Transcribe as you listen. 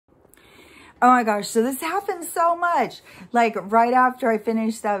Oh my gosh, so this happens so much. Like right after I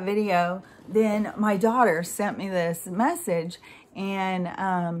finished that video, then my daughter sent me this message and,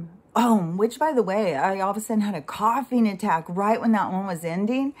 which by the way, I all of a sudden had a coughing attack right when that one was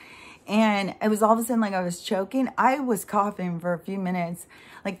ending. And it was all of a sudden like I was choking. I was coughing for a few minutes,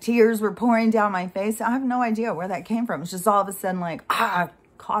 like tears were pouring down my face. I have no idea where that came from. It's just all of a sudden like,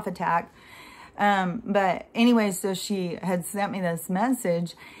 cough attack. But anyway, so she had sent me this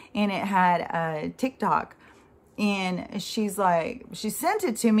message and it had a TikTok, and she's like, she sent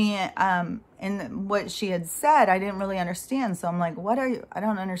it to me, and what she had said, I didn't really understand. So I'm like, I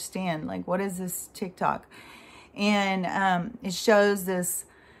don't understand. Like, what is this TikTok? And, it shows this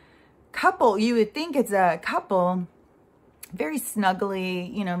couple. You would think it's a couple, very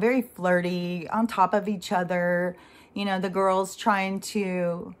snuggly, you know, very flirty, on top of each other. You know, the girl's trying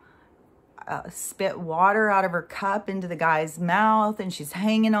to spit water out of her cup into the guy's mouth, and she's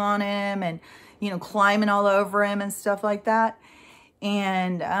hanging on him and, you know, climbing all over him and stuff like that.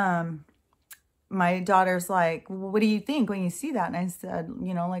 And my daughter's like, well, what do you think when you see that? And I said,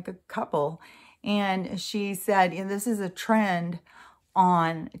 you know, like a couple. And she said, yeah, this is a trend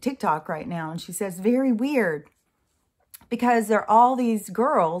on TikTok right now. And she says, very weird, because there are all these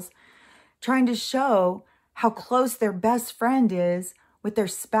girls trying to show how close their best friend is with their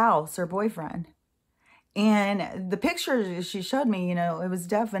spouse or boyfriend. And the picture she showed me, you know, it was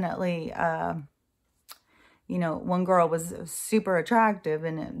definitely, you know, one girl was super attractive,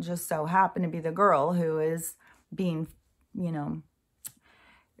 and it just so happened to be the girl who is being, you know,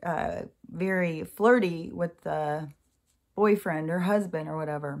 very flirty with the boyfriend or husband or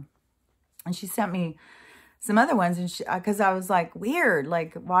whatever. And she sent me some other ones, and because I was like, weird,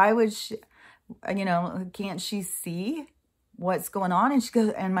 like, why would she, you know, can't she see what's going on? And she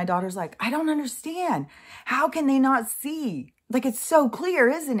goes, and my daughter's like, I don't understand. How can they not see? Like, it's so clear,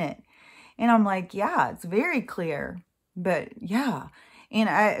 isn't it? And I'm like, yeah, it's very clear, but yeah.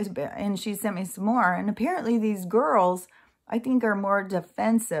 And she sent me some more. And apparently these girls, I think, are more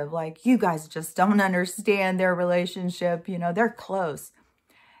defensive. Like, you guys just don't understand their relationship. You know, they're close.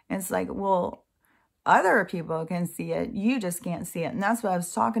 And it's like, well, other people can see it. You just can't see it. And that's what I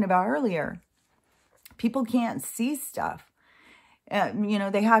was talking about earlier. People can't see stuff. You know,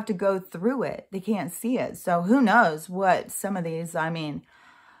 they have to go through it. They can't see it. So who knows what some of these, I mean,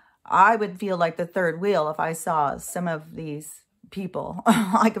 I would feel like the third wheel if I saw some of these people.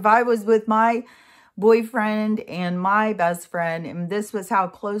 Like if I was with my boyfriend and my best friend and this was how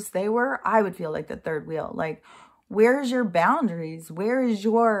close they were, I would feel like the third wheel. Like, where's your boundaries? Where is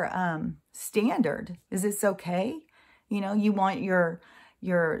your standard? Is this okay? You know, you want your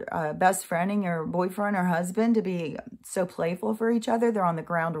best friend and your boyfriend or husband to be so playful for each other. They're on the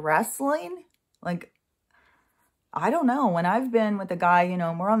ground wrestling. Like, I don't know. When I've been with a guy, you know,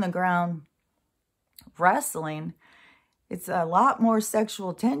 and we're on the ground wrestling, it's a lot more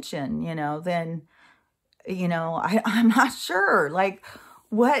sexual tension, you know, than, you know, I'm not sure. Like,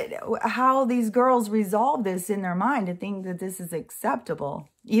 how these girls resolve this in their mind to think that this is acceptable,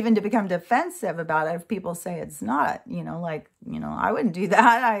 even to become defensive about it if people say it's not, you know, like, you know, I wouldn't do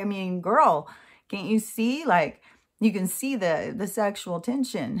that. I mean, girl, can't you see? Like, you can see the sexual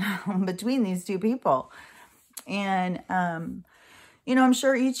tension between these two people. And, you know, I'm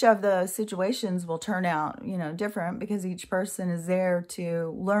sure each of the situations will turn out, you know, different, because each person is there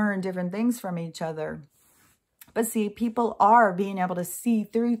to learn different things from each other. But see, people are being able to see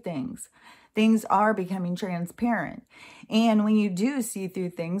through things. Things are becoming transparent. And when you do see through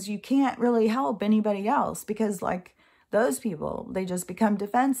things, you can't really help anybody else, because like those people, they just become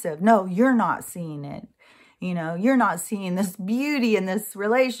defensive. No, you're not seeing it. You know, you're not seeing this beauty in this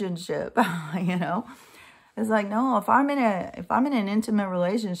relationship, you know. It's like, no, if I'm in an intimate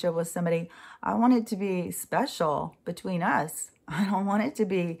relationship with somebody, I want it to be special between us. I don't want it to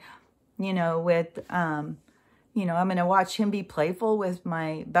be, you know, with, you know, I'm going to watch him be playful with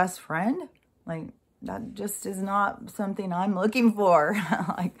my best friend. Like, that just is not something I'm looking for.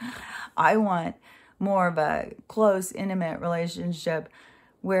 Like, I want more of a close, intimate relationship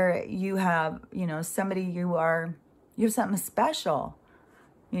where you have, you know, somebody you have something special,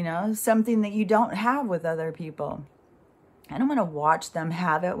 you know, something that you don't have with other people. I don't want to watch them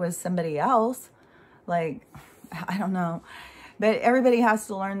have it with somebody else. Like, I don't know. But everybody has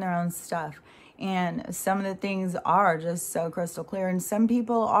to learn their own stuff. And some of the things are just so crystal clear. And some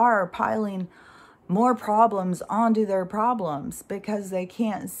people are piling more problems onto their problems because they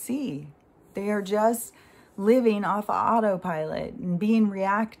can't see. They are just living off of autopilot and being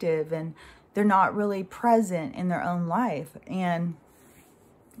reactive, and they're not really present in their own life. And,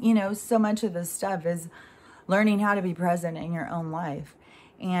 you know, so much of this stuff is learning how to be present in your own life.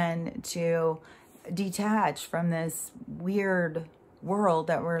 and to detach from this weird world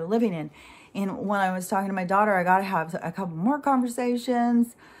that we're living in. And when I was talking to my daughter, I got to have a couple more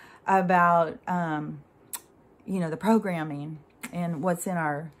conversations about, you know, the programming and what's in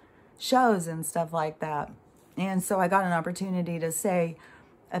our shows and stuff like that. And so I got an opportunity to say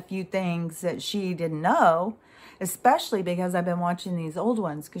a few things that she didn't know, especially because I've been watching these old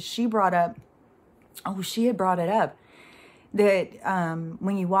ones, because she brought up, she had brought it up, that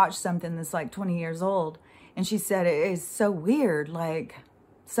when you watch something that's like 20 years old, and she said it is so weird, like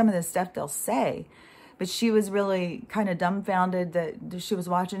some of the stuff they'll say. But she was really kind of dumbfounded that she was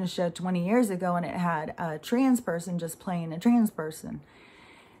watching a show 20 years ago and it had a trans person just playing a trans person.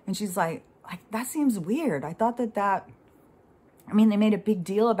 And she's like, that seems weird. I thought that, I mean, they made a big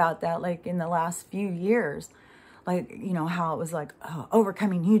deal about that, like in the last few years. Like, you know, how it was like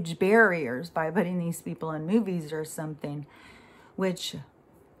overcoming huge barriers by putting these people in movies or something, which,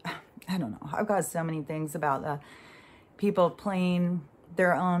 I don't know. I've got so many things about people playing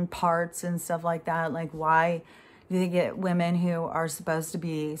their own parts and stuff like that. Like, why do they get women who are supposed to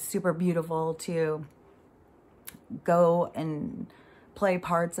be super beautiful to go and play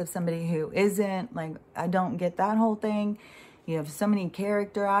parts of somebody who isn't? Like, I don't get that whole thing. You have so many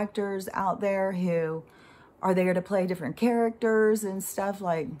character actors out there who are there to play different characters and stuff.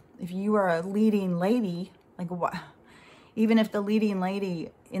 Like, if you are a leading lady, like, what? Even if the leading lady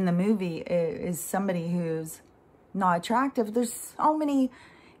in the movie is somebody who's not attractive, there's so many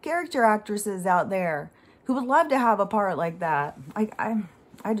character actresses out there who would love to have a part like that.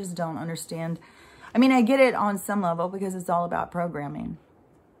 I just don't understand. I mean, I get it on some level because it's all about programming.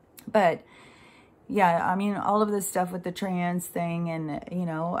 But yeah, I mean, all of this stuff with the trans thing, and, you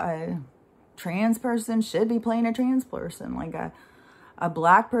know, a trans person should be playing a trans person. Like a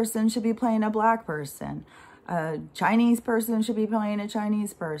black person should be playing a black person. A Chinese person should be playing a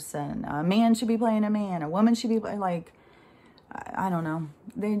Chinese person. A man should be playing a man. A woman should be like, I don't know.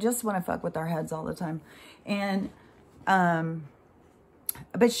 They just want to fuck with our heads all the time. And,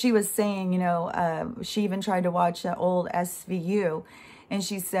 but she was saying, you know, she even tried to watch an old SVU, and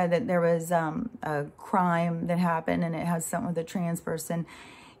she said that there was a crime that happened and it has something with a trans person.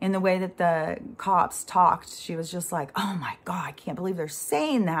 In the way that the cops talked, she was just like, oh my God, I can't believe they're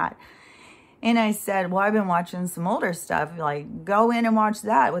saying that. And I said, well, I've been watching some older stuff. Like, go in and watch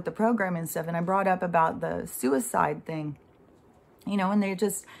that with the programming and stuff. And I brought up about the suicide thing, you know, and they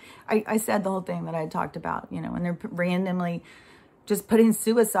just, I said the whole thing that I had talked about, you know, and they're randomly just putting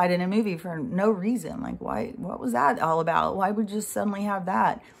suicide in a movie for no reason. Like, why, what was that all about? Why would you just suddenly have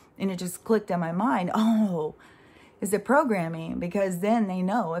that? And it just clicked in my mind. Oh, is it programming? Because then they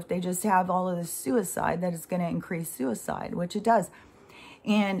know if they just have all of this suicide, that it's going to increase suicide, which it does.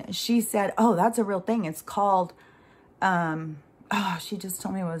 And she said, oh, that's a real thing. It's called, she just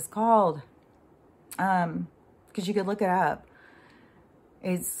told me what it's called. Because you could look it up.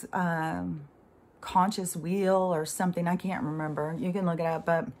 It's conscious wheel or something. I can't remember. You can look it up.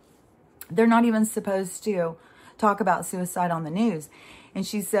 But they're not even supposed to talk about suicide on the news. And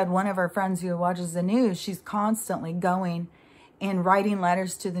she said one of her friends who watches the news, she's constantly going and writing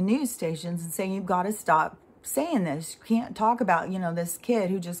letters to the news stations and saying, you've got to stop saying this. You can't talk about, you know, this kid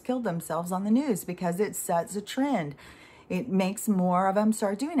who just killed themselves on the news, because it sets a trend. It makes more of them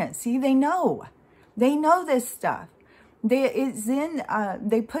start doing it. See, they know this stuff.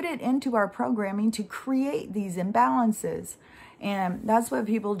 They put it into our programming to create these imbalances. And that's what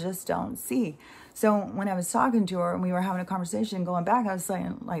people just don't see. So when I was talking to her and we were having a conversation going back, I was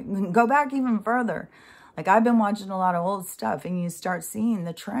saying, like, go back even further. Like, I've been watching a lot of old stuff, and you start seeing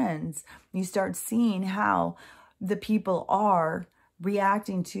the trends. You start seeing how the people are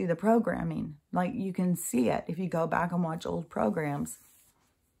reacting to the programming. Like, you can see it if you go back and watch old programs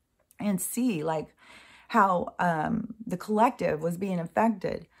and see, like, how the collective was being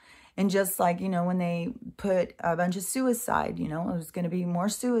affected. And just like, you know, when they put a bunch of suicide, you know, it was going to be more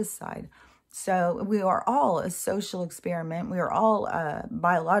suicide. So we are all a social experiment. We are all a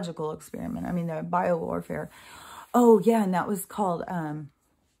biological experiment. I mean, the biowarfare. Oh, yeah, and that was called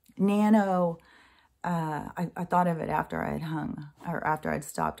nano. I thought of it after I had hung, or after I'd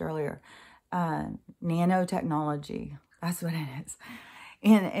stopped earlier. Nanotechnology. That's what it is.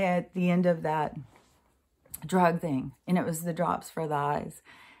 And at the end of that drug thing, and it was the drops for the eyes.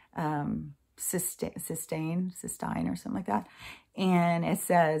 Cystine or something like that. And it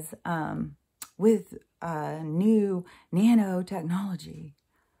says, with new nanotechnology.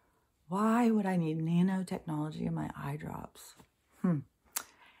 Why would I need nanotechnology in my eye drops?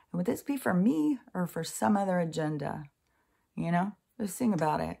 Would this be for me or for some other agenda? You know, just think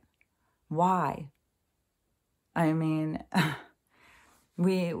about it. Why? I mean,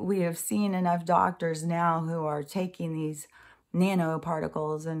 we have seen enough doctors now who are taking these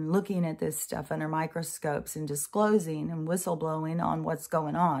nanoparticles and looking at this stuff under microscopes and disclosing and whistleblowing on what's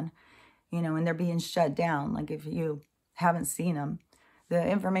going on, you know, and they're being shut down. Like, if you haven't seen them, the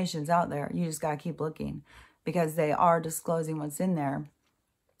information's out there. You just got to keep looking, because they are disclosing what's in there.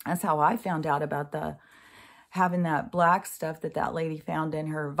 That's how I found out about having that black stuff that lady found in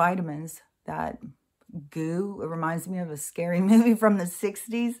her vitamins, that goo. It reminds me of a scary movie from the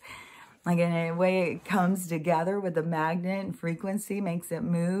 60s. Like, in a way, it comes together with a magnet and frequency, makes it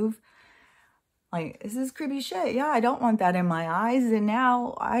move. Like, this is creepy shit. Yeah, I don't want that in my eyes. And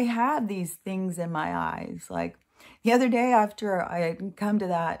now I have these things in my eyes. Like, the other day after I had come to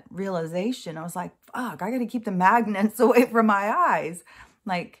that realization, I was like, fuck, I got to keep the magnets away from my eyes.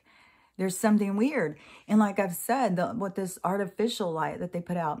 Like, there's something weird. And like I've said, with this artificial light that they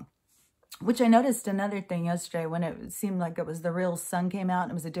put out, which I noticed another thing yesterday when it seemed like it was the real sun came out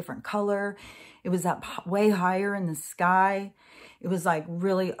and it was a different color. It was up way higher in the sky. It was like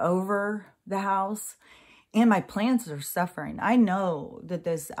really over the house. And my plants are suffering. I know that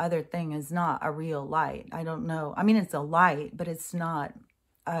this other thing is not a real light. I don't know. I mean, it's a light, but it's not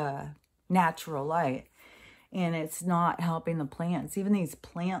a natural light. And it's not helping the plants. Even these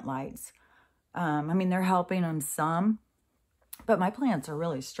plant lights, I mean, they're helping them some. But my plants are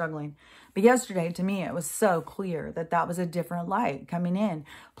really struggling. But yesterday, to me, it was so clear that that was a different light coming in.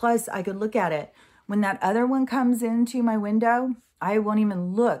 Plus, I could look at it. When that other one comes into my window, I won't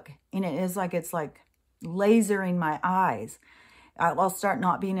even look. And it is like, it's like lasering my eyes. I'll start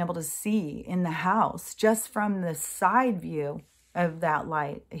not being able to see in the house just from the side view of that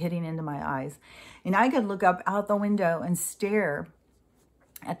light hitting into my eyes. And I could look up out the window and stare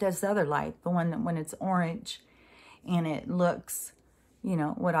at this other light, the one that when it's orange, and it looks, you know,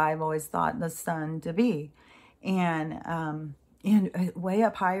 what I've always thought the sun to be. And way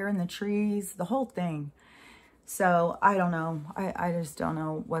up higher in the trees, the whole thing. So I don't know. I just don't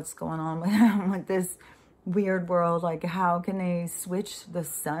know what's going on with this weird world. Like, how can they switch the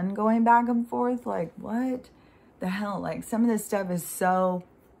sun going back and forth? Like, what the hell? Like, some of this stuff is so,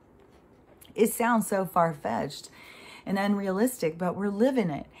 it sounds so far-fetched and unrealistic, but we're living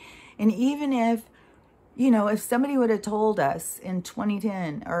it. And even if, you know, if somebody would have told us in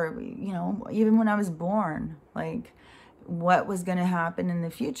 2010, or, you know, even when I was born, like, what was going to happen in the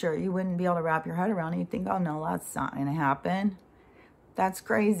future, you wouldn't be able to wrap your head around it. You'd think, oh, no, that's not going to happen. That's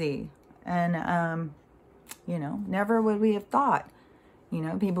crazy. And, you know, never would we have thought, you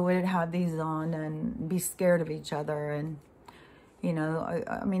know, people would have these on and be scared of each other. And, you know,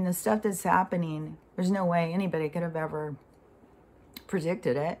 I mean, the stuff that's happening, there's no way anybody could have ever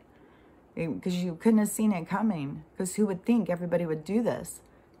predicted it. Because you couldn't have seen it coming. Because who would think everybody would do this?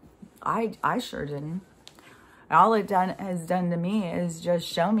 I sure didn't. All it has done to me is just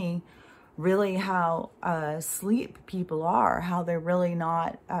show me really how asleep people are. How they're really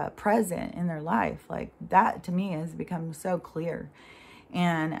not present in their life. Like, that to me has become so clear.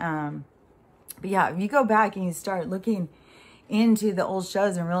 And, but yeah, if you go back and you start looking into the old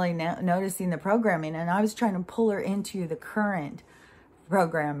shows and really noticing the programming. And I was trying to pull her into the current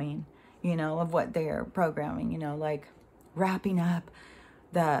programming, you know, of what they're programming, you know, like wrapping up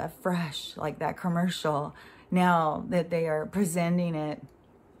the fresh, like that commercial, now that they are presenting it,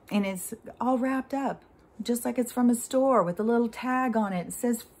 and it's all wrapped up, just like it's from a store with a little tag on it. It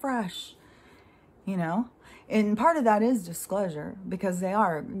says fresh, you know, and part of that is disclosure, because they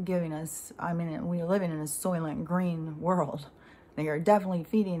are giving us, I mean, we're living in a Soylent Green world. They are definitely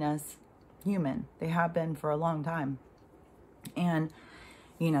feeding us human. They have been for a long time. And,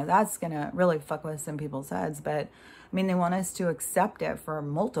 you know, that's going to really fuck with some people's heads. But, I mean, they want us to accept it for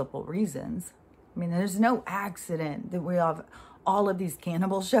multiple reasons. I mean, there's no accident that we have all of these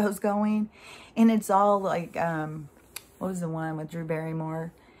cannibal shows going. And it's all like, what was the one with Drew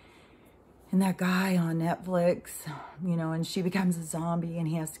Barrymore? And that guy on Netflix, you know, and she becomes a zombie and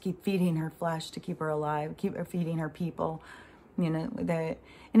he has to keep feeding her flesh to keep her alive, keep her feeding her people, you know,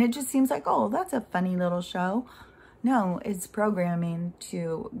 and it just seems like, oh, that's a funny little show. No, it's programming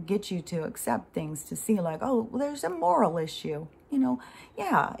to get you to accept things, to see like, oh, well, there's a moral issue. You know,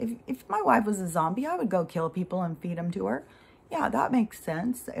 yeah, if my wife was a zombie, I would go kill people and feed them to her. Yeah, that makes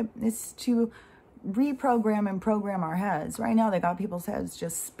sense. It's to reprogram and program our heads. Right now, they got people's heads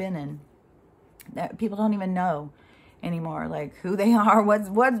just spinning. That people don't even know anymore, like who they are,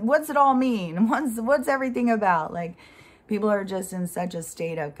 what's it all mean, what's everything about. Like, people are just in such a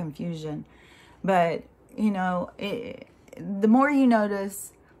state of confusion. But you know, the more you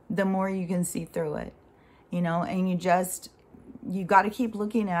notice, the more you can see through it, you know, and you just you got to keep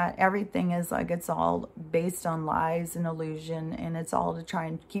looking at everything as like it's all based on lies and illusion, and it's all to try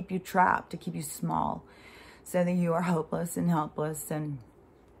and keep you trapped, to keep you small, so that you are hopeless and helpless and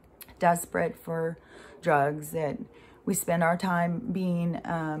desperate for drugs, that we spend our time being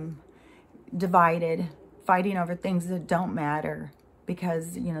divided, fighting over things that don't matter,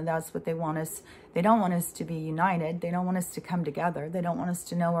 because, you know, that's what they want us. They don't want us to be united. They don't want us to come together. They don't want us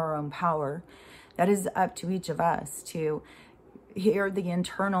to know our own power. That is up to each of us to hear the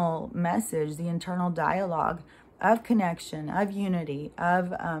internal message, the internal dialogue of connection, of unity,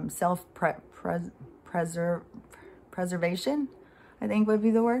 of self-preservation, I think would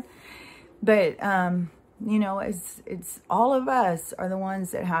be the word. But, you know, it's all of us are the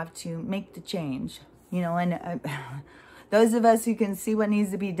ones that have to make the change, you know, and those of us who can see what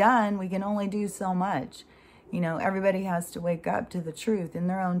needs to be done, we can only do so much. You know, everybody has to wake up to the truth in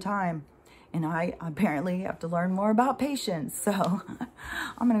their own time. And I apparently have to learn more about patience. So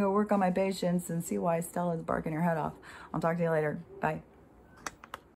I'm going to go work on my patience and see why Stella's barking her head off. I'll talk to you later. Bye.